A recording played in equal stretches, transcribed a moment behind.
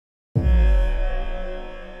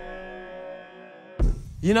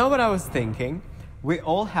You know what I was thinking? We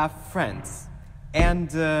all have friends.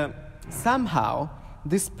 And somehow,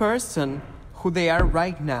 this person who they are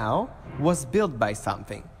right now was built by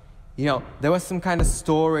something. You know, there was some kind of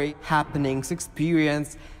story, happenings,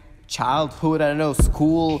 experience, childhood, I don't know,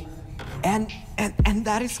 school. And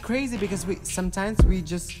that is crazy because sometimes we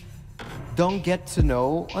just don't get to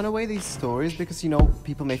know, in a way, these stories because, you know,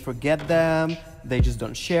 people may forget them, they just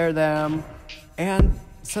don't share them. And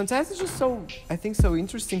sometimes it's just so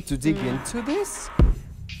interesting to dig into this.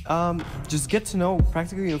 Just get to know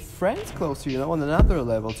practically your friends closer, you know, on another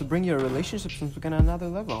level, to bring your relationships to kind of another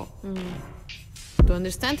level. To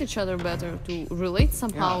understand each other better, to relate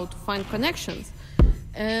somehow, to find connections.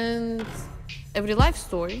 And every life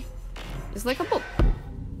story is like a book.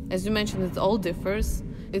 As you mentioned, it all differs.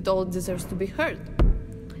 It all deserves to be heard.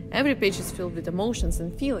 Every page is filled with emotions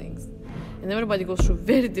and feelings. And everybody goes through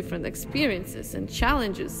very different experiences and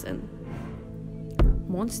challenges and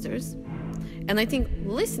monsters. And I think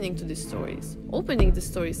listening to these stories, opening the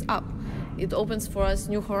stories up, it opens for us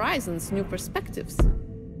new horizons, new perspectives.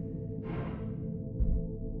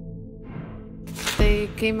 Tai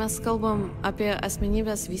kai mes kalbam apie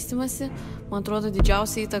asmenybės vystymąsi, man atrodo,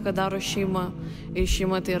 didžiausia įtaka daro šeima. Ir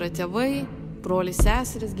šeima tai yra tėvai, broliai,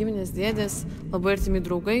 seserys, giminės, dėdės, labai artimi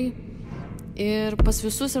draugai. Ir pas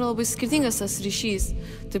visus yra labai skirtingas tas ryšys.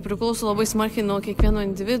 Tai priklauso labai smarkiai nuo kiekvieno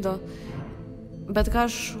individo. Bet ką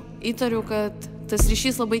aš įtariu, kad tas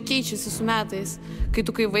ryšys labai keičiasi su metais.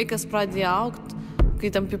 Kai vaikas pradėjo augti, kai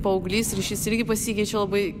tampi paauglys, ryšys irgi pasikeičia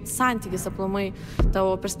labai, santykis aplamai,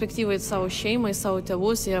 tavo perspektyvai į savo šeimą, į savo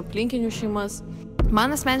tėvus, į aplinkinių šeimas.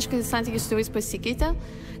 Man asmeniškai santykis su tėvais pasikeitė,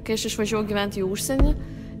 kai aš išvažiavau gyventi į užsienį.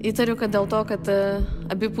 Įtariu, kad dėl to, kad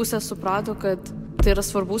abi pusės suprato, kad tai yra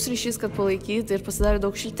svarbus ryšys, kad palaikyti, ir pasidarė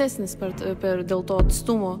daug šiltesnis dėl to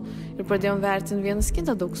atstumo ir pradėjom vertinti vienas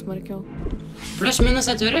kitą daug smarkiau. Plius minus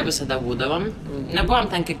atviri visada būdavom. Nebuvom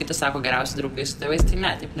ten, kaip kiti sako, geriausi draugai su tėvais, tai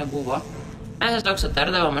ne, taip nebuvo. Mes daug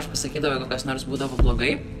sutardavom, aš pasakydavau, jeigu kas nors būdavo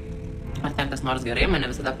blogai, ar ten kas nors gerai, mane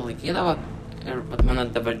visada palaikydavo. Ir mano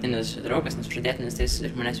dabartinis draugas, nesužadėtinis, tai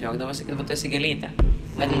iš manęs juokdavo, sakydavo, tu esi gėlytė.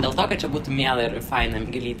 Bet ne dėl to, kad čia būtų miela ir faina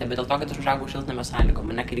gėlytė, bet dėl to, kad aš užaugau šiltnamio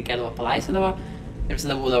sąlygom. Mane kai reikėdavo palaisydavo ir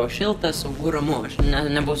visada būdavo šiltas, saugu, ramu. Aš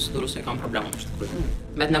nebuvau susidūrus su jokiom problemom iš tikrųjų.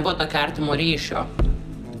 Bet nebuvo tokio artimo ryšio.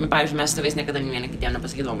 Pavyzdžiui, mes tėvais niekada vieni kitiem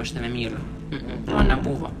nepasakydavom, aš tave myliu. To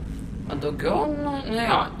nebuvo. O daugiau,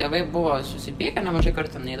 jo, tėvai buvo susipykę, nemažai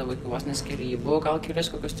kartų neidavo iki vos neskirybų, gal kelis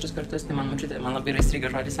kokius 3 kartus, tai man mačiutė, man labai įstrigę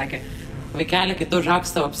žodžiai, sakė, vaikeli, kai tu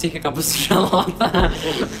užaugs, tavo psichika bus sužalota.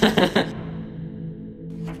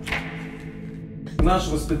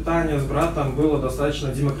 Наше воспитание с братом было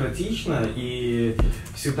достаточно демократично, и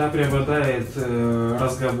всегда преобладает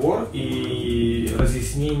разговор, и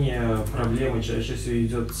разъяснение проблемы чаще всего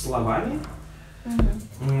идет словами.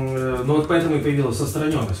 Ну вот поэтому и появилась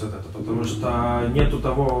отстраненность вот эта, потому что нету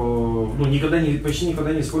того, ну почти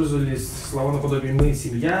никогда не использовались слова наподобие «мы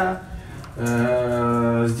семья»,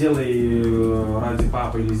 «сделай ради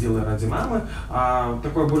папы» или «сделай ради мамы», а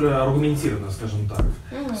такое более аргументированно, скажем так,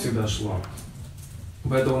 всегда шло.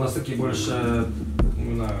 Поэтому у нас такие больше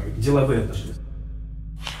деловые отношения.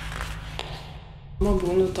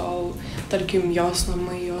 Būnu tol, tarkim, jos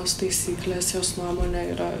namai, jos taisyklės, jos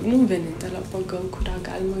nuomonė yra, vienintelė pagal kurią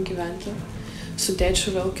galima gyventi. Su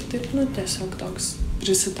tėčiu vėl kitaip, tiesiog toks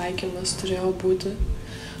prisitaikymas turėjo būti.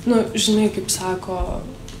 Žinai, kaip sako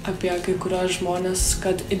apie kai kurios žmonės,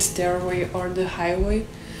 kad it's their way or the highway.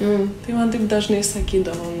 Tai man taip dažnai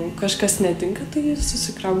sakydavo, kažkas netinka, tai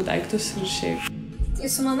susikrauk daiktus ir šiaip. Tai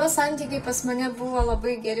su mama santykiai pas mane buvo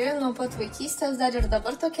labai geri, nuo pat vaikystės, dar ir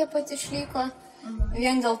dabar tokie pat išliko.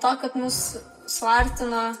 Vien dėl to, kad mus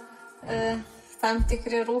suartino tam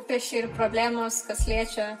tikri rūpesčiai ir problemos, kas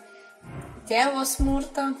liečia tėvo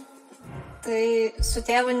smurtą. Tai su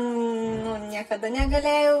tėvu niekada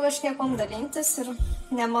negalėjau aš niekom dalintis ir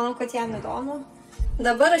nemanau, kad jam įdomu.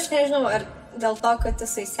 Dabar aš nežinau, ar dėl to, kad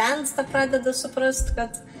jisai sensta, pradeda suprast,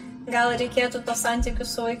 kad gal reikėtų tos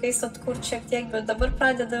santykius su vaikais atkurti šiek tiek, bet dabar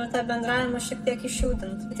pradeda jau tą bendravimą šiek tiek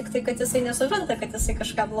išjudinti. Tik tai, kad jisai nesupranta, kad jisai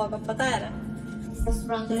kažką blogo padarė.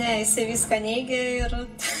 Ne, jisai viską neigia ir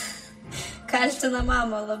kaltina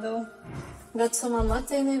mamą labiau. Bet su mama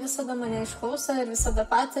tai jinai visada mane išklauso ir visada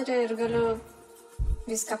patarė ir galiu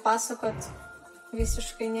viską pasakot.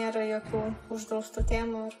 Visiškai nėra jokių uždraustų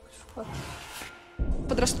темų ir kažko. В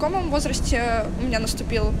подростковом возрасте у меня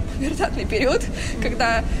наступил пубертатный период,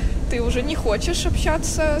 когда ты уже не хочешь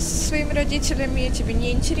общаться со своими родителями, тебе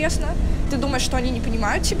неинтересно. Ты думаешь, что они не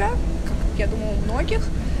понимают тебя, как я думаю, у многих.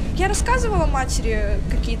 Я рассказывала матери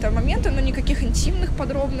какие-то моменты, но никаких интимных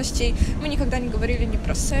подробностей. Мы никогда не говорили ни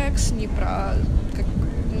про секс, ни про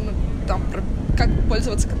там, как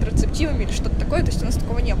пользоваться контрацептивами или что-то такое, то есть у нас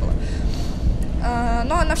такого не было.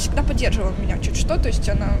 Но она всегда поддерживала меня чуть что, то есть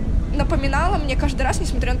она напоминала мне каждый раз,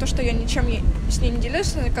 несмотря на то, что я ничем с ней не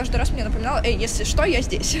делилась, она каждый раз мне напоминала: эй, если что, я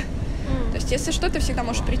здесь. То есть если что, ты всегда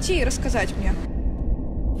можешь прийти и рассказать мне.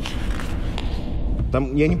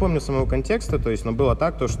 Там, я не помню самого контекста, то есть, но было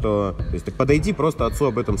так, то есть, так подойди, просто отцу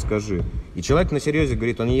об этом скажи. И человек на серьезе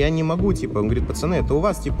говорит, я не могу, типа, он говорит, пацаны, это у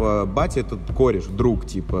вас, типа, батя это кореш, друг,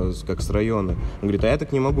 типа, как с района. Он говорит, а я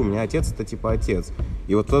так не могу, у меня отец это, типа, отец.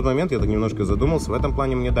 И вот в тот момент я так немножко задумался, в этом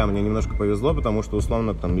плане мне немножко повезло, потому что,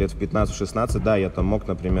 условно, там, лет в 15-16, да, я там мог,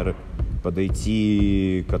 например,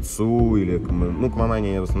 подойти к отцу или к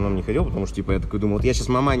мамане я в основном не ходил, потому что, типа, я такой думал, вот я сейчас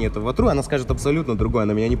мамане это вотру, она скажет абсолютно другое,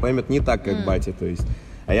 она меня не поймет не так, как батя, то есть.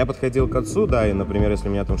 А я подходил к отцу, да, и, например, если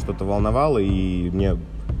меня там что-то волновало, и мне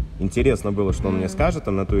интересно было, что он мне скажет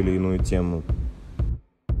там на ту или иную тему.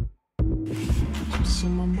 Su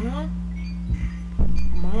mama,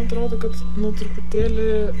 man atrodo, kad,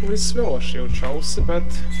 truputėlį laisviau aš jaučiausi, bet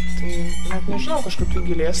tai net nežinau, kažkokių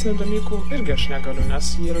gilesnių dalykų irgi aš negaliu,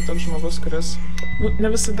 nes jie yra toks žmogus, kuris ne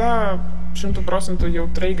visada 100%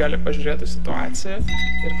 jautrai gali pažiūrėti situaciją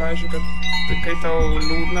ir, pavyzdžiui, kad kai tau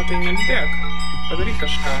liūdna, tai neliūdėk, padaryk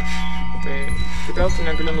kažką. Tai kodėl tu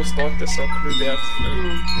negali nustoti tiesiog liūdėti.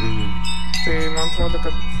 Tai man atrodo,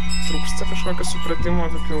 kad trūksta kažkokio supratimo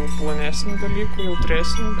tokių planesnių dalykų,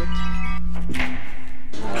 jautresnių, bet...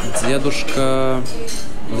 Дедушка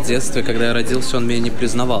в детстве, когда я родился, он меня не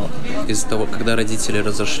признавал. Из-за того, когда родители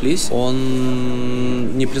разошлись,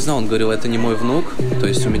 он не признал, он говорил, это не мой внук, то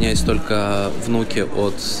есть у меня есть только внуки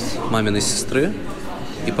от маминой сестры.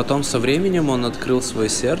 И потом со временем он открыл свое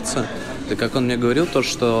сердце. И как он мне говорил, то,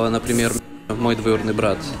 что, например, мой двоюродный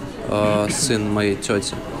брат, сын моей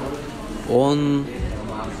тети, он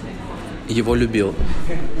его любил,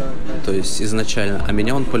 то есть изначально, а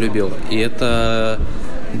меня он полюбил. И это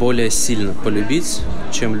более сильно полюбить,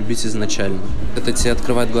 чем любить изначально. Это тебе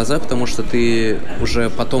открывает глаза, потому что ты уже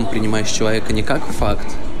потом принимаешь человека не как факт,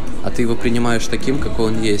 а ты его принимаешь таким,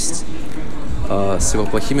 какой он есть, с его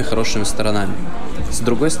плохими, хорошими сторонами. С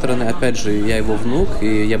другой стороны, опять же, я его внук,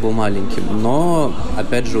 и я был маленьким, но,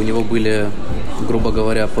 опять же, у него были, грубо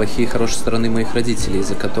говоря, плохие, хорошие стороны моих родителей,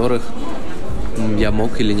 из-за которых я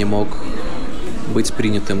мог или не мог быть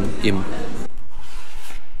принятым им.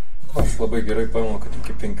 Aš labai gerai pamenu, kad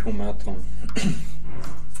iki 5 metų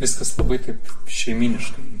viskas labai taip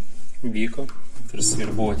šeiminiškai vyko. Tarsi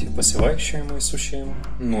ir buvo tie pasivaikščiojimai su šeima,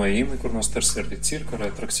 nuėjimai kur nors tarsi ar į cirką, ar į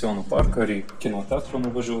atrakcionų parką, ar į kino teatrą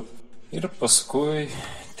nuvažiuoti. Ir paskui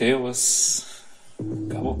tėvas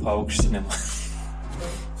gavo paaukštinimą.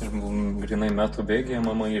 Ir grinai metų bėgėje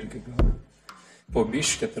mama irgi gavo. Po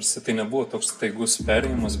biškį tarsi tai nebuvo toks staigus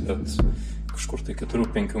perėjimas, bet kažkur tai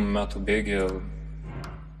 4-5 metų bėgėje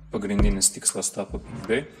pagrindinis tikslas tapo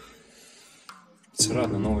pinigai.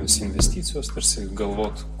 Atsirado naujos investicijos, tarsi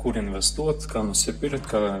galvot, kur investuot, ką nusipirkt,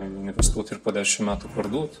 ką investuot ir po 10 metų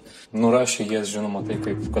parduot. Nurašė jie, žinoma, tai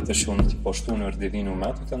kaip, kad aš jau po 8 ar 9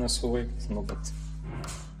 metų ten esu vaikas, bet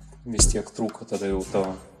vis tiek trūko tada jau to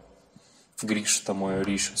grįžtamojo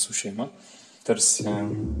ryšio su šeima. Tarsi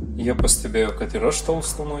jie pastebėjo, kad ir aš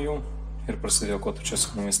tolstu nuo jų. Ir prasidėjo, ko tu čia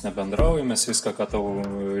su mumis nebendrauji, mes viską, ką tau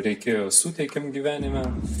reikėjo, suteikėm gyvenime.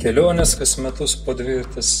 Kelionės kas metus po 2,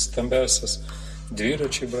 tas stambiausias,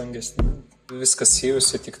 dviračiai brangesni. Viskas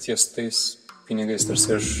siejusi tik ties tais pinigais,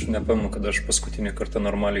 tarsi aš nepamenu, kad aš paskutinį kartą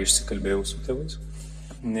normaliai išsikalbėjau su tėvais.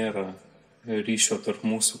 Nėra ryšio tarp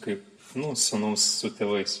mūsų kaip, sūnaus su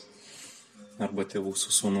tėvais arba tėvų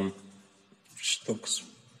su sūnum. Šitoks.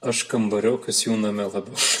 Aš kambariokas jų name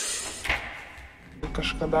labiau.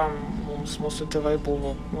 Kažkada mūsų tėvai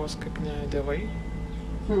buvo vos kaip ne dievai.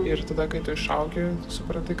 Ir tada, kai tu išaugi, tu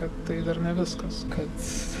supratai, kad tai dar ne viskas. Kad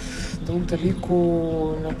daug dalykų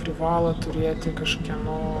neprivalo turėti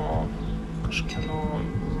kažkieno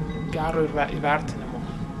gero įvertinimo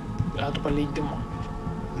arba leidimo.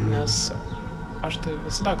 Nes aš tai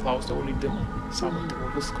visada klausdavau leidimo savo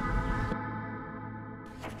tėvų visko.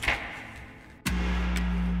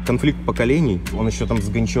 Конфликт поколений, он еще там с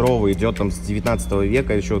Гончарова идет там с 19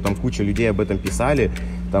 века, еще там куча людей об этом писали,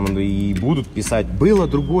 там и будут писать. Было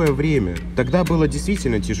другое время, тогда было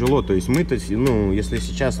действительно тяжело, то есть мы-то, если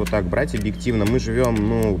сейчас вот так брать объективно, мы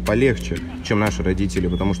живем, полегче, чем наши родители,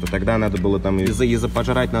 потому что тогда надо было там и за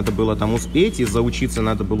пожрать надо было там успеть, и за учиться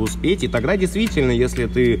надо было успеть, и тогда действительно, если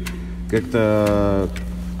ты как-то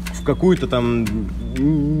в какую-то там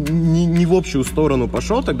не в общую сторону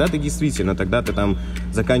пошел, тогда ты там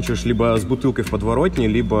заканчиваешь либо с бутылкой в подворотне,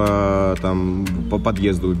 либо там по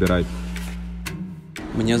подъезду убирать.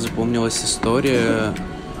 Мне запомнилась история,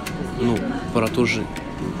 про ту же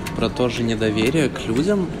про то же недоверие к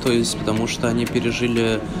людям, то есть потому что они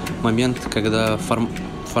пережили момент, когда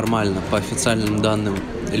формально, по официальным данным,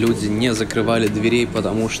 люди не закрывали дверей,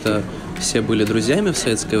 потому что все были друзьями в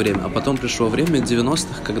советское время, а потом пришло время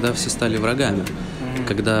 90-х, когда все стали врагами,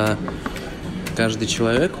 когда каждый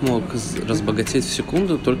человек мог разбогатеть в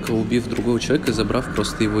секунду, только убив другого человека и забрав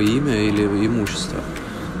просто его имя или имущество.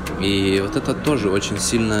 И вот это тоже очень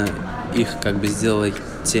сильно их как бы сделало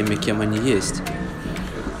теми, кем они есть.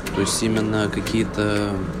 То есть именно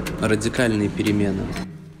какие-то радикальные перемены.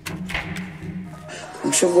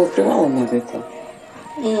 Anksčiau buvo privaloma veikla.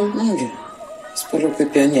 Spaliukai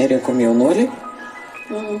pionieriai komjaunuoliai,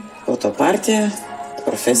 po to partija,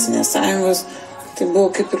 profesinės sąjungos. Tai buvo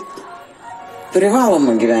kaip ir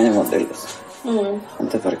privaloma gyvenimo dalis. O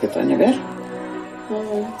dabar kito nebėra.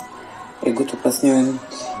 Jeigu tu pats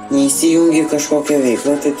neįsijungi kažkokią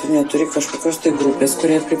veiklą, tai tu neturi kažkokios tai grupės,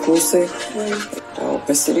 kurie priklausai. Tavo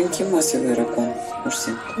pasirinkimas jau yra ko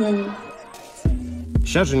užsiimti.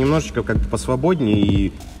 Сейчас же немножечко как-то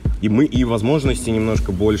посвободнее, и возможностей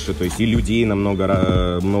немножко больше, то есть и людей много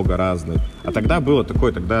разных. А тогда было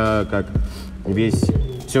такое, тогда как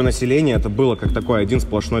все население, это было как такой один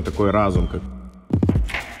сплошной такой разум.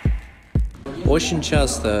 Очень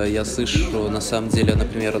часто я слышу, на самом деле,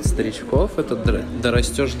 например, от старичков, это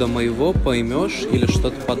 «дорастешь до моего, поймешь» или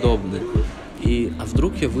что-то подобное. А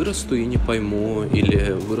вдруг я вырасту и не пойму,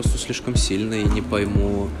 или вырасту слишком сильно и не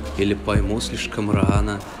пойму, или пойму слишком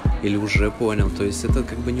рано, или уже понял. То есть это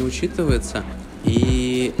как бы не учитывается.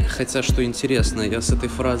 И хотя, что интересно, я с этой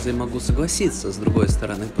фразой могу согласиться, с другой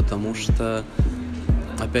стороны, потому что,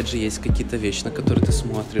 опять же, есть какие-то вещи, на которые ты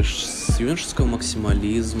смотришь с юношеского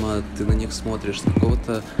максимализма, ты на них смотришь с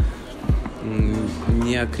какого-то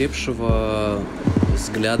неокрепшего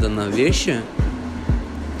взгляда на вещи,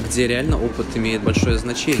 где реально опыт имеет большое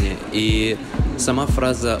значение. И сама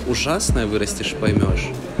фраза «ужасная вырастешь, поймешь»,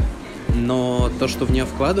 но то, что в нее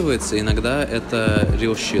вкладывается, иногда это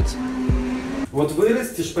real shit. Вот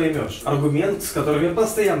вырастешь, поймешь. Аргумент, с которым я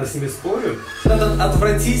постоянно с ними спорю. Это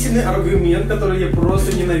отвратительный аргумент, который я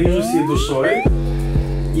просто ненавижу всей душой.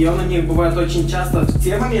 И он у них бывает очень часто в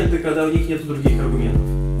те моменты, когда у них нет других аргументов.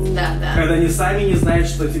 Да. Когда они сами не знают,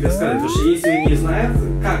 что тебе сказать. Потому что если они не знают,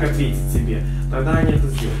 как ответить тебе, тогда они это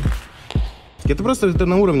сделают. Это просто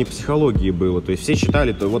на уровне психологии было. То есть все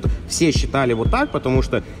считали вот так, потому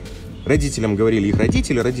что родителям говорили их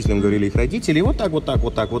родители, родителям говорили их родители, и вот так.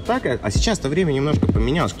 А сейчас-то время немножко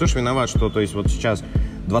поменялось. Кто ж виноват, что, то есть вот сейчас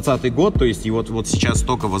 20-й год, то есть и вот сейчас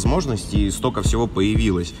столько возможностей, и столько всего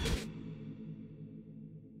появилось.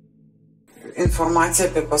 Informacija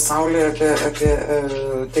apie pasaulį, apie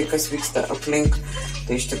tai, kas vyksta aplink.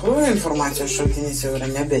 Tai iš tikrųjų informacijos šaltinis jau yra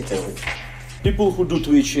nebe tėvai. People who do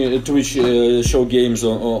Twitch show games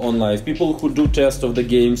on live, people who do tests of the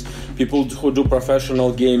games, people who do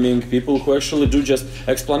professional gaming, people who actually do just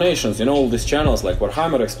explanations. You know, all these channels like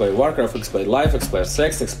Warhammer Explained, Warcraft Explained, Life Explained,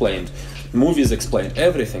 Sex Explained, Movies Explained,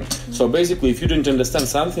 everything. So basically, if you didn't understand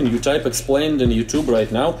something, you type explained in YouTube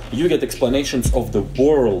right now, you get explanations of the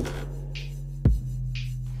world.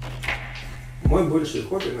 Мой больший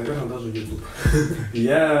хобби, наверное, даже YouTube.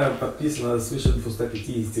 Я подписан на свыше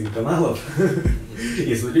 250 каналов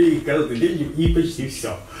и смотрю их каждый день и почти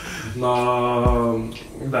все. Но,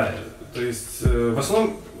 да, то есть в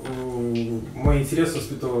основном мой интерес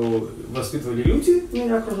воспитывали люди,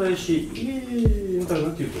 меня окружающие, и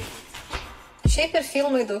интернет-YouTube. Šiaip ir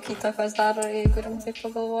filmai daug įtakos daro, jeigu rimtai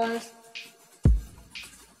pagalvojus.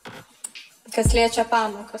 Kas liečia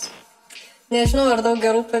pamokas. Nežinau, ar daug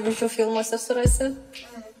gerų pavyzdžių filmuose surasi,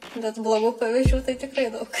 bet blogų pavyzdžių tai tikrai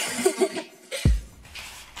daug.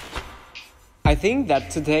 I think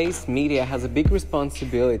that today's media has a big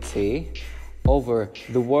responsibility over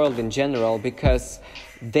the world in general because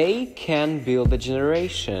they can build a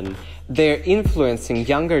generation. They're influencing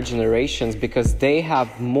younger generations because they have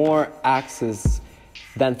more access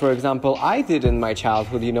than, for example, I did in my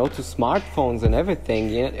childhood, you know, to smartphones and everything.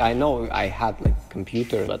 Yeah, I know I had like a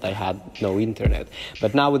computer, but I had no internet.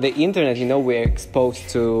 But now with the internet, you know, we're exposed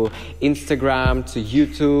to Instagram, to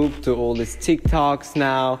YouTube, to all these TikToks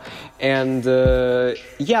now. And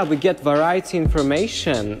yeah, we get variety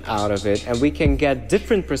information out of it, and we can get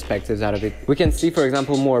different perspectives out of it. We can see, for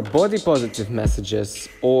example, more body positive messages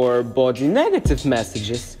or body negative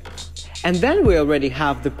messages. And then we already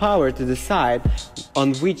have the power to decide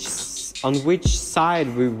on which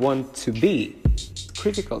side we want to be.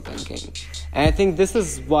 Critical thinking. And I think this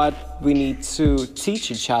is what we need to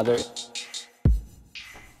teach each other.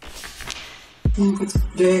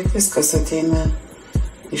 Beveik viskas ateina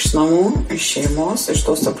iš namų, iš šeimos, iš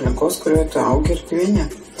tos aplinkos, kurioje tu augi ir gyveni.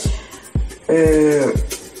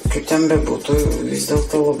 kaip ten bebūtų, vis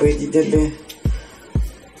dėlto labai didelį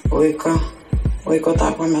laiko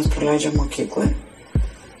tarpą mes praleidžiam mokykloje.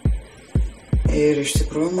 Ir iš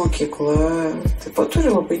tikrųjų mokykla taip pat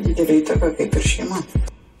turi labai didelį įtaką kaip ir šeima.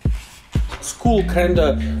 School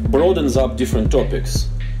kinda broadens up different topics.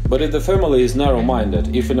 But if the family is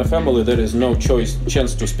narrow-minded, if in a family there is no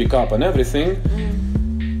chance to speak up on everything,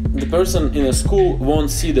 the person in a school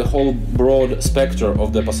won't see the whole broad spectrum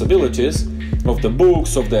of the possibilities, of the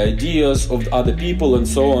books, of the ideas, of other people and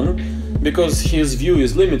so on, because his view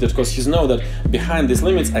is limited, because he knows that behind these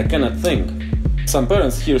limits I cannot think. Some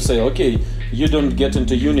parents here say, okay, you don't get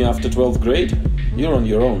into uni after 12th grade, you're on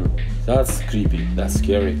your own. That's creepy, that's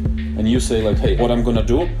scary. And you say like, hey, what I'm gonna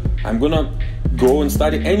do? I'm gonna go and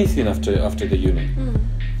study anything after the uni.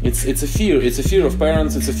 It's a fear of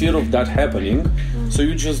parents, it's a fear of that happening. So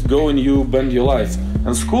you just go and you bend your life.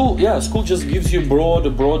 And school just gives you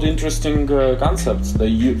broad interesting concepts that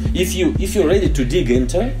if you're ready to dig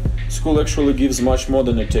into, school actually gives much more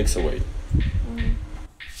than it takes away.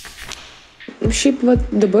 Šiaip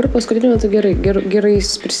dabar paskutiniu metu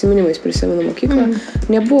gerais prisiminimais prisimenu mokyklą.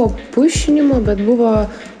 Nebuvo pušinimo, bet buvo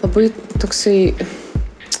labai toksai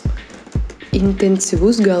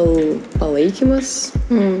intensyvus gal palaikymas,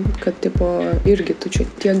 kad tipo irgi tu čia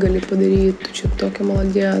tiek gali padaryti, tu čia tokia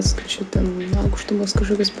maladės, tu čia ten aukštumas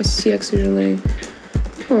kažkokias pasieksi, žinai.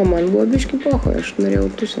 O man buvo biški poho, aš norėjau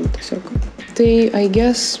tusinti tiesiog. Tai, I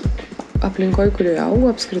guess, aplinkoj, kurioje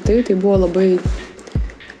augo apskritai, tai buvo labai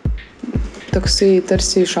toksai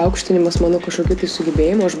tarsi išaukštinimas mano kažkokiu tai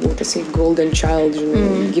sugebėjimu. Aš buvau tasai golden child,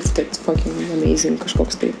 žinai, gifted, fucking amazing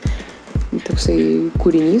kažkoks tai toksai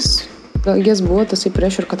kūrinys. Jas buvo tasai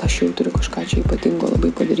pressure, kad aš jau turiu kažką čia ypatingo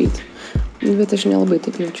labai padaryti. Bet aš nelabai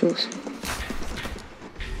taip jaučiausi.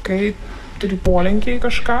 Kai turi polinkį į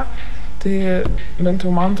kažką, tai bent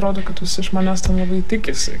jau man atrodo, kad visi iš manęs ten labai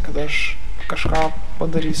tikisi, kad aš kažką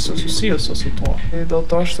padarysiu susijusio su tuo. Tai dėl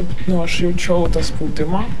to aš jaučiau tą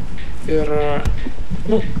spaudimą ir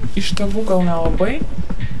iš tėvų gal nelabai,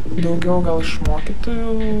 daugiau gal iš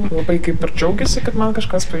mokytojų. Labai kaip ir džiaugiasi, kad man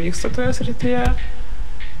kažkas pavyksta toje srityje.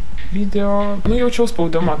 Video, jaučiau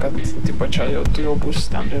spaudimą, kad tipo čia tu jau būsi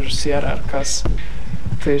ten režisierė ar kas.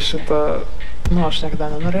 Tai šitą, aš niekada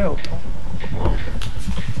неnorėjau to.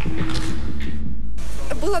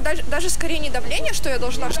 Было даже скорее не давление, что я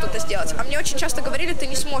должна что-то сделать, а мне очень часто говорили, ты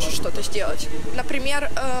не сможешь что-то сделать. Например,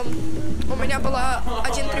 у меня был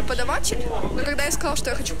один преподаватель, но когда я сказала,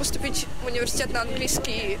 что я хочу поступить в университет на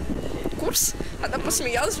английский курс, она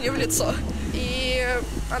посмеялась мне в лицо. И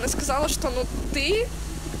она сказала, что ты...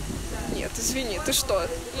 Нет, извини, ты что?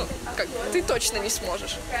 Ты точно не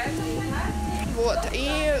сможешь. Вот, и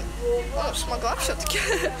смогла все-таки.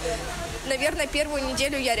 Наверное, первую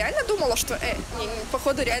неделю я реально думала, что,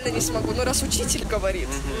 походу, реально не смогу. Раз учитель говорит,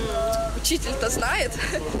 учитель-то знает.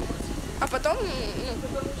 А потом,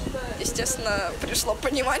 естественно, пришло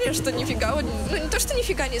понимание, что нифига, не то, что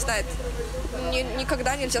нифига не знает,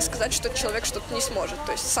 никогда нельзя сказать, что человек что-то не сможет.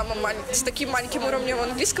 То есть с таким маленьким уровнем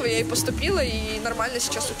английского я и поступила, и нормально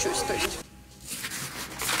сейчас учусь. То есть.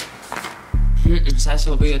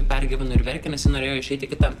 Sesė labai pergyveno ir verkė, nes norėjo išeiti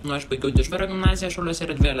kitą. Aš baigiau Didžvario gimnaziją Šiauliuose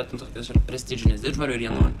ir Dvėlė, tokios prestižinės Didžvario ir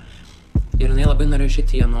Janonį. Ir jinai labai norėjo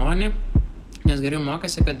išeiti į Janonį, nes geriau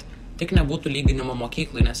mokėsi, kad tik nebūtų lyginimo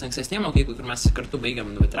mokyklai, nes ankstesnė mokyklai, kur mes kartu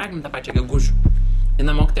baigėm Vitraginį, tą pačią Gegužių.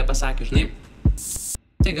 Jis mokytoja pasakė, žinai,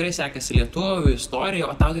 tai gerai sekėsi lietuvių istorija,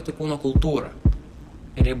 o tau tai tik kūno kultūra.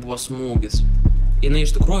 Ir jai buvo smūgis. Jis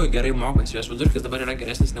iš tikrųjų gerai mokėsi, jos vidurkis dabar yra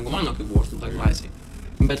geresnis negu mano, kai buvo 8 klasėje.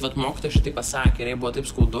 Bet mokytoja šitai pasakė ir jai buvo taip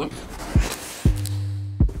skaudu.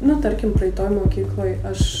 Tarkim, praeitoj mokykloj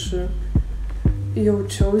aš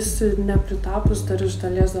jaučiausi nepritapus dar iš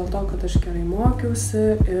dalies dėl to, kad aš gerai mokiausi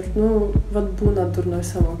ir, būna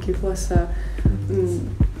durnose mokyklose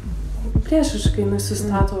priešiškai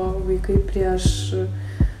nusistato vaikai prieš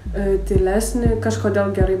tylesnį,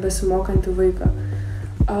 kažkodėl gerai besimokantį vaiką.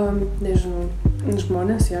 Nežinau,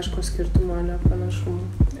 žmonės ieško skirtumo, ne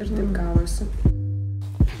panašumų ir taip gavosi.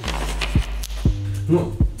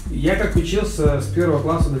 Я как учился с 1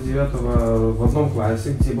 класса до 9 в одном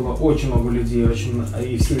классе, где было очень много людей,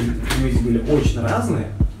 и все люди были очень разные,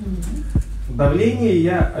 давление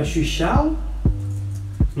я ощущал,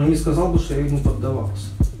 но не сказал бы, что я ему поддавался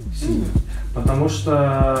сильно. Потому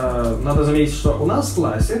что надо заметить, что у нас в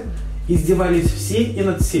классе издевались все и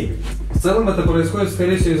над всеми. В целом это происходит,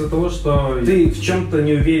 скорее всего, из-за того, что ты в чем-то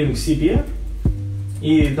не уверен в себе,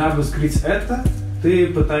 и дабы скрыть это, ты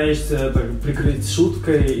пытаешься прикрыть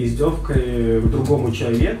шуткой, издевкой другому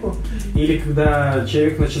человеку. Или когда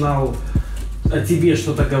человек начинал о тебе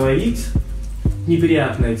что-то говорить,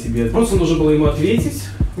 неприятное тебе, просто нужно было ему ответить,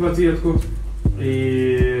 в ответку.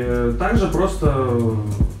 И также просто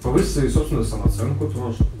повысить свою собственную самооценку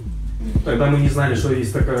тоже. Тогда мы не знали, что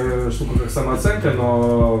есть такая штука, как самооценка,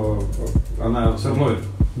 но она все равно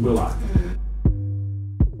была.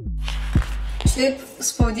 Šiaip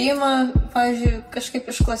spaudimą, pavyzdžiui, kažkaip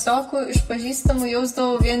iš klasiokų, iš pažįstamų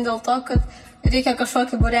jausdavau vien dėl to, kad reikia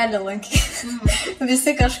kažkokį būrelį lankyti.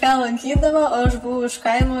 Visi kažką lankydavo, o aš buvau iš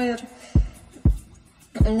kaimo ir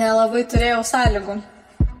nelabai turėjau sąlygų.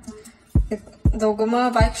 Dauguma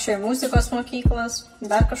vaikščiojo muzikos mokyklas,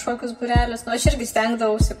 dar kažkokius būrelius. Nu, aš irgi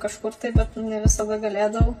stengdavausi kažkur tai, bet ne visada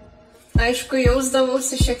galėdavau. Aišku,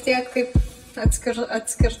 jausdavausi šiek tiek kaip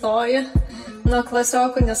atskirtoji nuo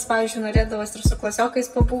klasiokų, nes, pavyzdžiui, norėdavos ir su klasiokais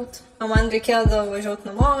pabūt, o man reikėdavo važiuoti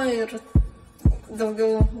namo ir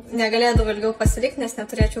daugiau negalėdavau ilgiau pasilikti, nes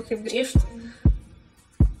neturėčiau kaip grįžti.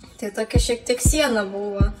 Tai tokia šiek tiek siena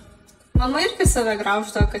buvo. Mama irgi save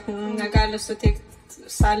grauždavo, kad negali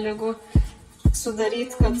suteikti sąlygų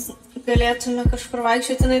sudaryti, kad galėtume kažkur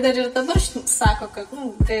vaikščioti. Jinai dar ir dabar sako, kad,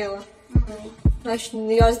 gaila. Aš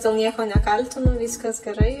jos dėl nieko nekaltinu, viskas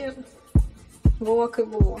gerai ir buvo kaip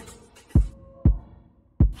buvo.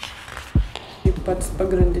 Pats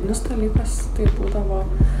pagrindinis dalykas tai būdavo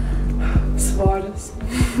svoris.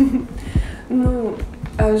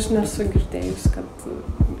 Aš nesu girdėjus, kad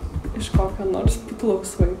iš kokio nors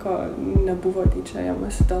putlaus vaiko nebuvo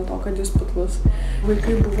tyčiojamasi dėl to, kad jis putlus.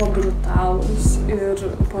 Vaikai buvo brutalūs ir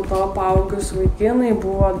po to paaugus vaikinai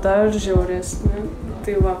buvo dar žiauresni.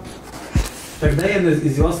 Tai va. Тогда я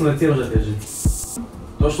издевался над тем же, опять же.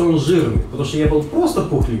 То, что он жирный, потому что я был просто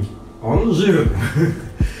пухленький, а он жирный.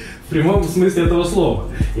 В прямом смысле этого слова.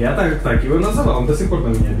 Я так его называл, он до сих пор на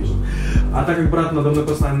меня обижен. А так как брат надо мной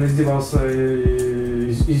постоянно издевался,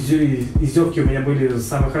 издевки у меня были с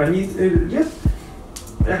самых ранних лет,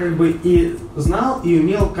 я как бы и знал, и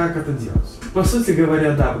умел, как это делать. По сути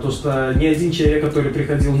говоря, да, потому что ни один человек, который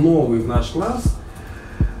приходил новый в наш класс,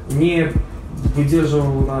 не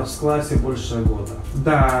выдерживал у нас в классе больше года.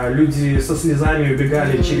 Да, люди со слезами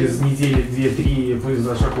убегали через недели 2-3 из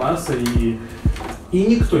нашего класса, и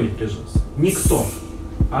никто не прижился. Никто.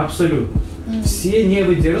 Абсолютно. Все не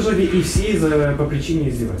выдержали, и все по причине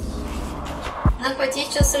издевательств. Na,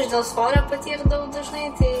 patyčias aš dėl svorio patirdavau dažnai,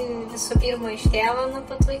 tai visų pirma iš tėvo nuo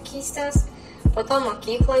pat vaikystės, po to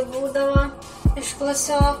mokyklai būdavo iš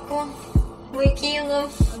klasiokų vaikinų,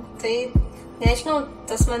 tai nežinau,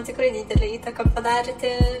 tas man tikrai didelį įtaką padarė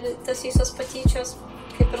tas visos patyčios,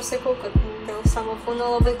 kaip ir sakau, kad dėl savo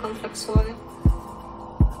kūno labai kompleksuoju.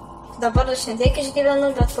 Dabar aš ne tiek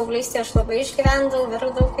išgyvenu, bet paauglystėje aš labai išgyvendavau,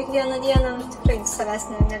 verkdavau kiekvieną dieną, tikrai savęs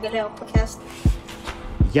negalėjau pakęsti.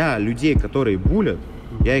 Я людей, которые булят,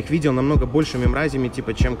 я их видел намного большими мразями,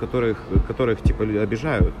 типа, чем которых типа,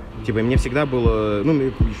 обижают. Типа, мне всегда было,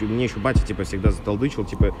 мне еще батя, типа, всегда заталдычил,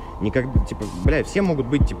 типа, никогда, типа, все могут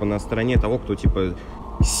быть, типа, на стороне того, кто, типа,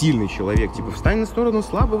 сильный человек, типа, встань на сторону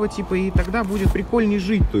слабого, типа, и тогда будет прикольней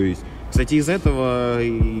жить, то есть, кстати, из этого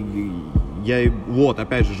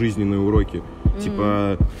опять же, жизненные уроки.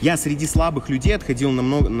 Типа, я среди слабых людей находил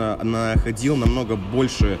намного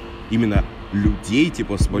больше именно людей,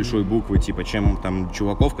 типа, с большой буквы, типа, чем там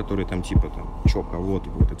чуваков, которые там, типа, там, чё, кого-то,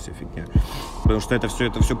 вот эта вся фигня. Потому что это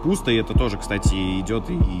все пусто, и это тоже, кстати, идет,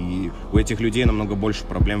 и у этих людей намного больше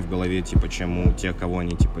проблем в голове, типа, чем у тех, кого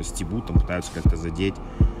они, типа, стебут, там, пытаются как-то задеть.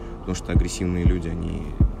 Потому что агрессивные люди, они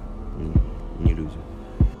не люди.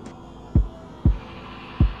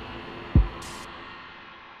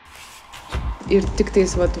 Ir tik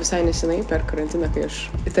tais visai nesenai per karantiną, kai aš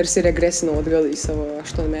tarsi regresinau atgal į savo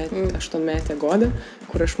 8-metę godą,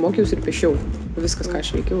 kur aš mokiausi ir piešiau viskas, ką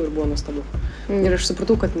aš veikiau, ir buvo nuostabu. Ir aš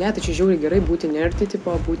supratau, kad ne, tai čia žiauriai gerai būti nerti,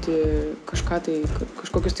 tipo, būti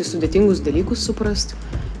kažkokius tai sudėtingus dalykus suprast,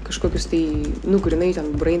 kažkokius tai, grinai ten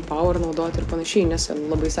brain power naudoti ir panašiai, nes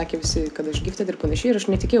labai sakė visi, kad aš gifted ir panašiai, ir aš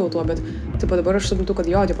netikėjau tuo, bet tipo, dabar aš suprantu, kad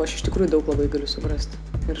tipo, aš iš tikrųjų daug labai galiu suprasti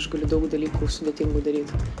ir aš galiu daug dalykų sudėtingų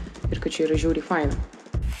daryti ir kad čia yra žiauriai файно.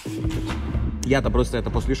 Я-то просто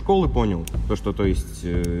это после школы понял, то есть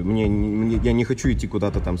я не хочу идти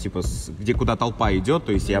куда-то там, типа, где куда толпа идет,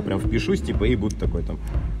 то есть я прям впишусь, типа, и буду такой там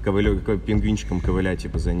пингвинчиком ковылять,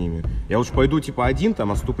 типа, за ними. Я лучше пойду, типа, один,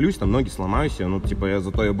 там, оступлюсь, там, ноги сломаюсь, типа,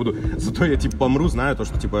 зато я, типа, помру, знаю то,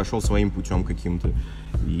 что, типа, я шел своим путем каким-то.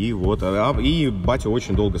 И вот, и батя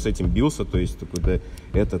очень долго с этим бился, то есть, такой, да,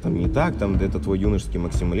 это там не так, там, да, это твой юношеский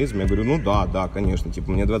максимализм. Я говорю, да, конечно,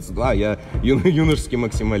 типа, мне 22, я юношеский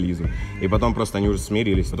максимализм. И потом просто они уже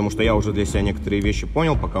смирились, потому что я уже для себя некоторые вещи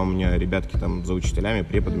понял, пока у меня ребятки там за учителями,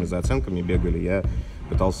 преподами, за оценками бегали, я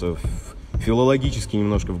пытался филологически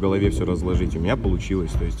немножко в голове все разложить. У меня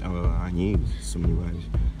получилось, то есть они сомневались.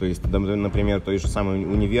 То есть, например, той же самый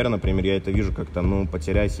универ, например, я это вижу как там,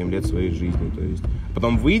 потеряй 7 лет своей жизни. То есть,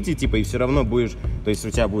 потом выйти, типа, и все равно будешь, то есть у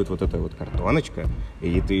тебя будет вот эта вот картоночка,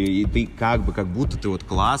 и ты как будто ты вот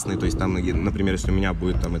классный, то есть там, например, если у меня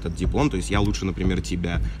будет там этот диплом, то есть я лучше, например,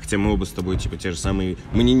 тебя. Хотя мы оба с тобой, типа, те же самые,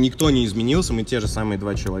 никто не изменился, мы те же самые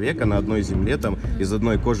два человека на одной земле, там, из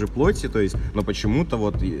одной кожи плоти, то есть, но почему-то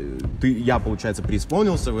вот я, получается,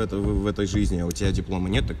 преисполнился в этой жизни, а у тебя диплома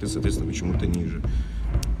нет, так ты, соответственно, почему-то ниже.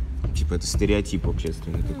 Типа, это стереотип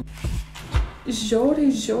общественный такой.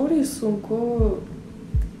 Žiauriai sunku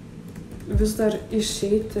vis dar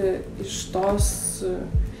išeiti iš tos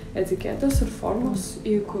etiketės ir formos,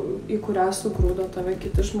 į kurią sugrūdo tave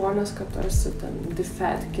kiti žmonės, kad tu esi ten the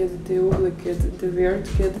fat kid, the ugly kid, the weird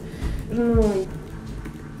kid. Ir,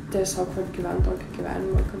 tiesiog gyventi tokį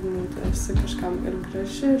gyvenimą, kad tu esi kažkam ir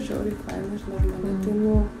graži, žiauriai faina ir normali.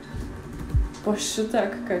 Tai, po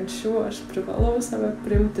šitiek kančių aš privalau save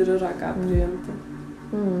priimti ir yra ką priimti.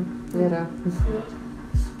 Yra.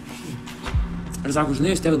 Ir sako,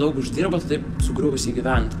 žinai, jūs tiek daug uždirba, tai taip sugriuvusi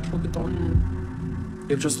gyventi. Kažkokį tokį.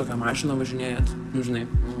 Kaip čia su tokia mašina važinėjat, žinai.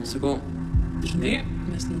 Sakau, žinai,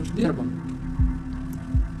 mes neuždirbam.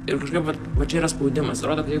 Ir kažkaip, va čia yra spaudimas.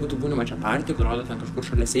 Rodo, kad jeigu tu būni va čia partijų, rodo ten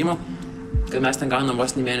kažkur šalia Seimo, kad mes ten gaunam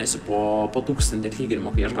vos ne mėnesį po 1000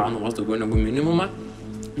 atlyginimo, kai aš gaunu vos daugiau negu minimumą.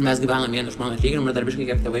 Mes gyvenam vienu iš mano atlyginimų ir dar biškai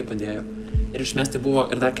kiek tėvai padėjo. Ir iš mes tai buvo,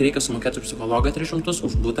 ir dar kai reikia sumokėti už psichologą 300,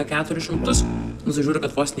 už butą 400, tu žiūri,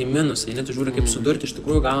 kad vos nei minusai, tu žiūri, kaip sudurti iš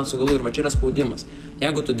tikrųjų galant su galu ir va čia yra spaudimas.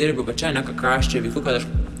 Jeigu tu dirbi va čia, ne ką aš čia veikiu, kad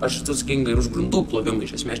aš atsakinga ir už gruntų plovimą,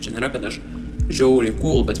 iš esmės čia nėra, kad aš žiauriai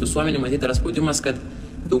cool, bet visuomenė matyti yra spaudimas, kad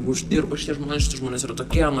daug uždirba šitie žmonės yra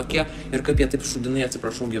tokie, anokie ir kaip jie taip šudinai,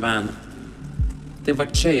 atsiprašau, gyvena. Tai va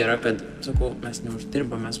čia yra, kad, sakau, mes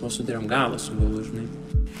neuždirbam, mes vos sudirėm galą su galu, žinai.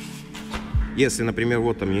 Если, например,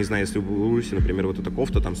 вот там, я не знаю, если в Беларуси, например, вот эта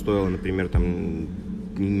кофта там стоила, например, там,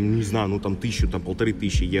 не знаю, там 1000, там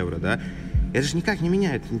 1500 евро, да, это же никак не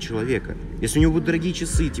меняет человека. Если у него будут дорогие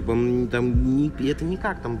часы, типа, там, это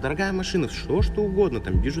никак, там, дорогая машина, что угодно,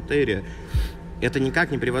 там, бижутерия, это никак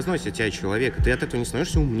не превозносит тебя человека. Ты от этого не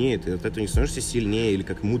становишься умнее, ты от этого не становишься сильнее или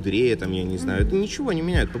как мудрее, там, я не знаю. Это ничего не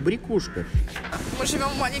меняет, побрякушка. Мы живем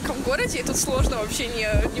в маленьком городе, и тут сложно вообще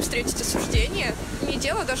не встретить осуждение. Не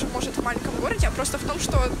дело даже, может, в маленьком городе, а просто в том,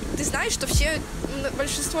 что ты знаешь, что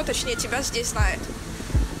большинство, точнее, тебя здесь знает.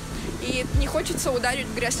 И не хочется ударить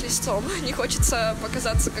в грязь лицом, не хочется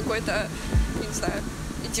показаться какой-то, не знаю,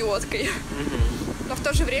 идиоткой. Но в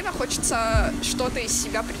то же время хочется что-то из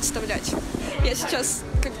себя представлять. Я сейчас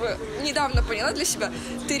недавно поняла для себя,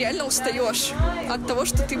 ты реально устаешь от того,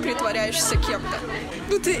 что ты притворяешься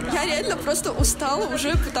кем-то. Я реально просто устала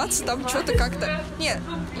уже пытаться там что-то как-то... Нет,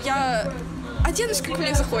 я оденусь, как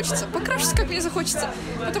мне захочется, покрашусь, как мне захочется.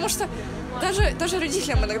 Потому что даже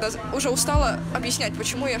родителям иногда уже устала объяснять,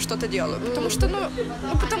 почему я что-то делаю. Потому что,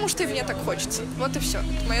 потому что и мне так хочется. Вот и все.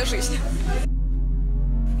 Это моя жизнь.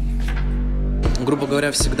 Грубо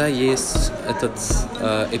говоря, всегда есть этот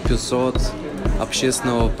эпизод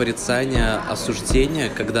общественного порицания, осуждения,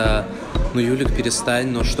 когда Юлик,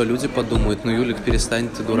 перестань, что люди подумают, Юлик, перестань,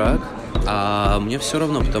 ты дурак. А мне все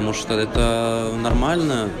равно, потому что это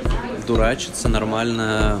нормально дурачиться,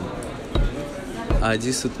 нормально. А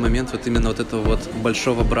действует момент именно этого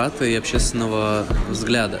большого брата и общественного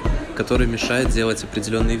взгляда, который мешает делать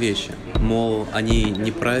определенные вещи. Мол, они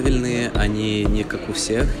неправильные, они не как у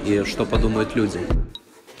всех, и что подумают люди.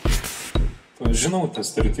 Žinau tą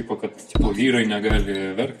stereotipą, kad vyrai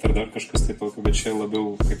negali verkti ar dar kažkas tai tokio, bet čia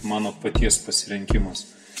labiau kaip mano paties pasirinkimas.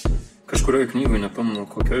 Kažkurioje knygoje, nepamenu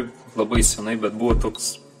kokioj, labai senai, bet buvo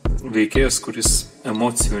toks veikėjas, kuris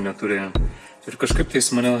emocijų neturėjo. Ir kažkaip tai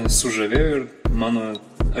jis mane sužavėjo ir mano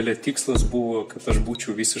tikslas buvo, kad aš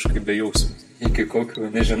būčiau visiškai bejausmis. Iki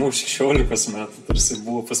kokių, nežinau, 16 metų tarsi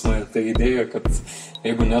buvo pas mane ta idėja, kad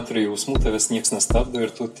jeigu neturi jausmų, tavęs nieks nestabdo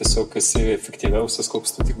ir tu tiesiog esi efektyviausias,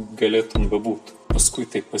 koks tu tik galėtum bebūti. Paskui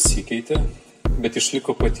tai pasikeitė, bet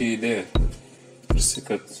išliko pati idėja. Tarsi,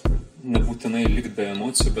 kad nebūtinai likti be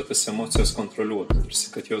emocijų, bet tas emocijas kontroliuoti.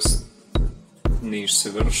 Tarsi, kad jos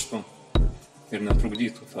neišsiverštų ir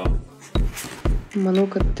netrukdytų tau. Manau,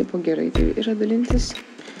 kad gerai tai yra dalintis.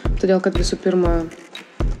 Todėl, kad visų pirma,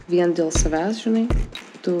 vien dėl savęs, žinai,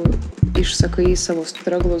 tu išsakai savo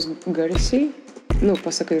struglus garsiai,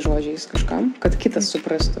 pasakai žodžiais kažkam, kad kitas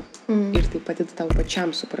suprastų. Ir tai padeda tau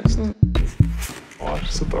pačiam suprasti. O aš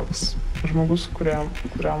esu toks žmogus, kuriam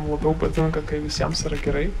labiau patinka, kai visiems yra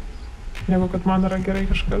gerai, negu kad man yra gerai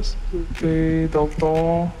kažkas. Tai dėl to,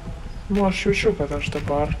 aš jaučiu, kad aš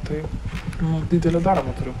dabar didelį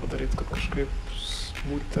darbą turiu padaryti, kad kažkaip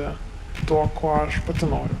būti tuo, ko aš pati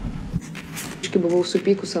noriu. Aš buvau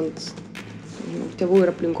supykus ant tėvų ir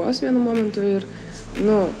aplinkos vienu momentu ir,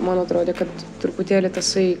 man atrodė, kad truputėlį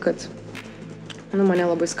tasai, kad, mane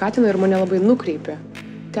labai skatino ir mane labai nukreipė.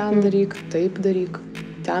 Ten daryk, taip daryk,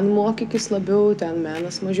 ten mokykis labiau, ten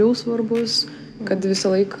menas mažiau svarbus, kad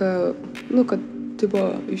visą laiką, kad,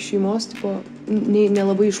 iš šeimos,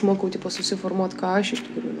 nelabai išmokau, susiformuoti, ką aš iš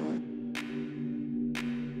tikrųjų noriu.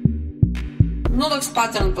 Toks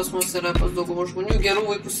pattern pas mus yra pas daugumą žmonių, gerų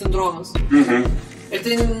vaikų sindromas. Ir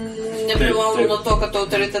tai neprivalo nuo to, kad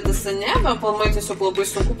autoritetas ne, bet palmai tiesiog labai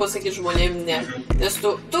sunku pasakyti žmonėm ne. Nes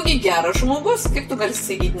tugi geras žmogus, kaip tu gali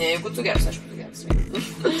sakyti ne, jeigu tu geras, aišku, tu geras.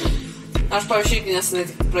 Aš, pavyzdžiui, nesenai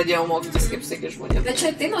tik pradėjau mokytis, kaip sakyti žmonėm. Bet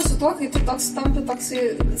čia ateina su tuo, kai tu tampi toksai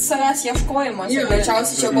savęs ieškojimas.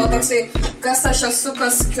 Greičiausiai čia buvo toksai, kas aš esu,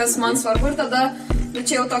 kas man svarbu. Ir tada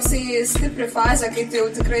čia jau toksai stipri fazė, kai tu jau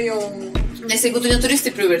tikrai jau... Nes jeigu tu neturi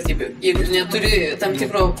stiprių vertybių, jeigu tu neturi tam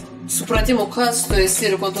tikro supratimo, kas tu esi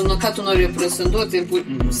ir ką tu nori prezentuoti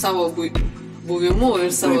savo buvimu ir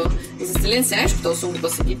savo egzistenciją, aišku, tau sunku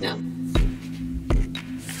pasakyti ne.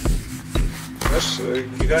 Aš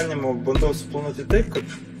gyvenimo bandau suplanuoti taip,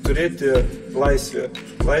 kad turėti laisvę.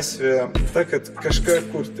 Laisvė ta, kad kažką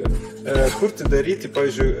kurti. Kurti, daryti,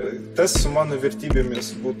 pavyzdžiui, tas su mano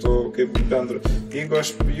vertybėmis būtų kaip bendra. Jeigu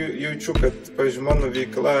aš jaučiu, kad, pavyzdžiui, mano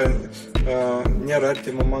veikla nėra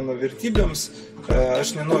artima mano vertybėms,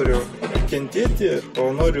 aš nenoriu kentėti, o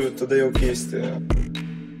noriu tada jau keisti.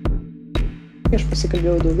 Aš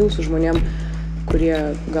pasikalbėjau daugiau su žmonėm, kurie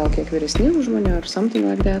gal kiek vyresni už mane ar something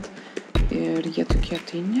like that. Ir jie tokie,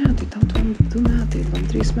 tai ne, tai tau 2 metai,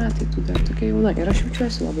 3 metai, tu dar tokia jauna. Ir aš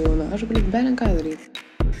jaučiuosi labai jauna, aš galiu beленько daryti.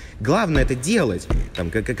 Главное это делать.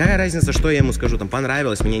 Какая разница, что я ему скажу,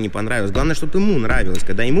 понравилось, мне не понравилось. Главное, чтобы ему нравилось.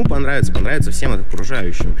 Когда ему понравится, понравится всем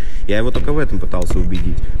окружающим. Я его только в этом пытался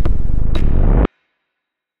убедить.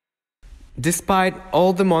 Despite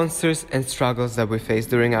all the monsters and struggles that we face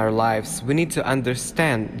during our lives, we need to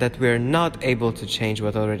understand that we are not able to change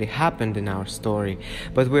what already happened in our story,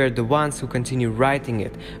 but we are the ones who continue writing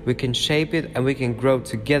it. We can shape it and we can grow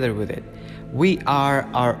together with it. We are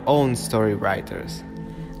our own story writers.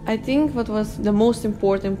 I think what was the most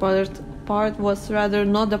important part was rather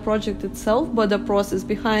not the project itself, but the process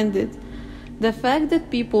behind it. The fact that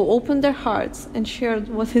people opened their hearts and shared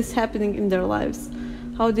what is happening in their lives,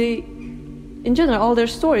 how they, in general, all their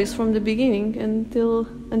stories from the beginning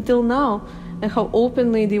until now, and how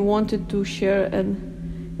openly they wanted to share, and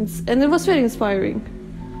it was very inspiring.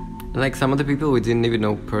 Like some of the people we didn't even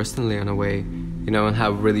know personally in a way, and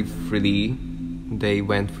how really freely they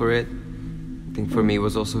went for it. I think for me it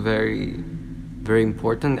was also very, very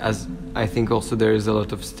important, as I think also there is a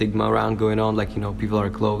lot of stigma around going on, like, people are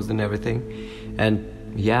closed and everything. And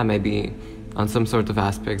yeah, maybe on some sort of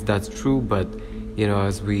aspects that's true, but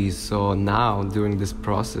as we saw now during this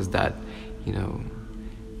process that,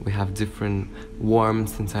 we have different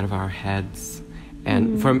warmth inside of our heads.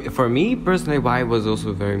 And for me personally, why it was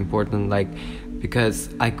also very important, because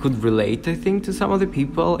I could relate, I think, to some of the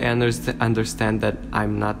people and understand that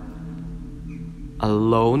I'm not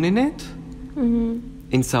alone in it,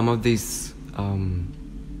 in some of these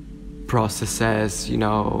processes,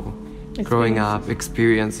 growing up,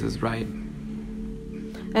 experiences, right?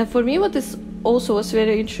 And for me, what is also was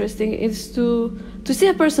very interesting is to see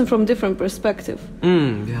a person from different perspective.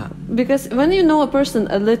 Yeah. Because when you know a person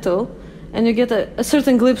a little and you get a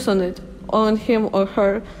certain glimpse on him or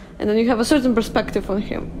her, and then you have a certain perspective on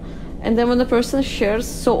him, and then when the person shares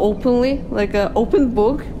so openly, like an open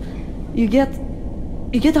book, you get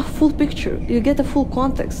a full picture, you get a full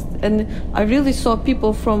context. And I really saw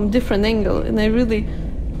people from different angles, and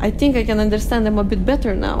I think I can understand them a bit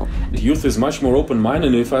better now. Youth is much more open-minded,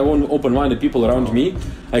 and if I want open-minded people around me,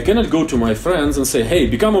 I cannot go to my friends and say, hey,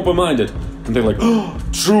 become open-minded. And they're like, oh,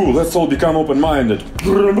 true, let's all become open-minded.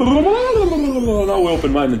 Now we're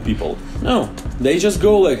open-minded people. No, they just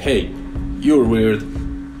go like, hey, you're weird,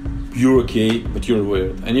 you're okay, but you're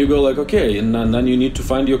weird. And you go like, okay, and then you need to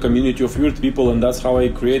find your community of weird people, and that's how I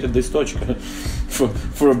created this tochka.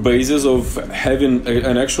 For a basis of having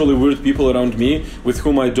an actually weird people around me with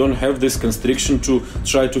whom I don't have this constriction to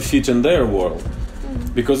try to fit in their world.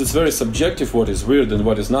 Because it's very subjective what is weird and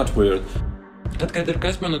what is not weird. Kad ir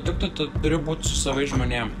kas man nutiktų, tu turi būti su savai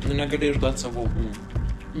žmonėm. Negali išduoti savo.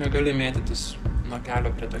 Negali mėtytis nuo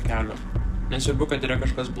kelio prie to kelio. Nesvarbu, kad yra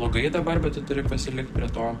kažkas blogai dabar, bet tu turi pasilikti prie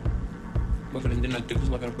to pagrindinio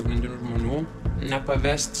tikslo ir pagrindinių žmonių.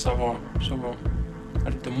 Nepavesti savo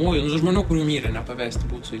artimųjų, žmonių, kurių myli, nepavesti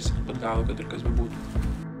būti su jais pat galo, kad ir kas bebūtų.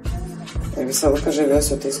 Visą laiką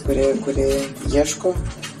žaviuosi tais, kurie ieško,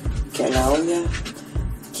 keliauja,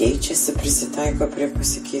 keičiasi, prisitaiko prie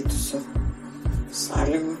pasikeitusių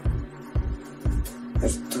sąlygų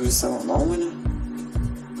ir turi savo nuomonę.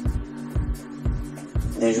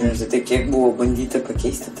 Nežiūrėti tai, kiek buvo bandyta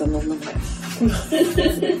pakeisti tą nuomonę.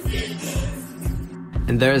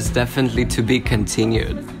 And there is definitely to be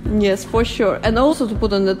continued. Yes, for sure. And also to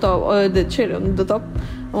put on the top, the cherry on the top,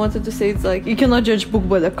 I wanted to say it's like, you cannot judge book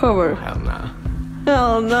by the cover. Hell no.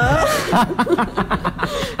 Hell no.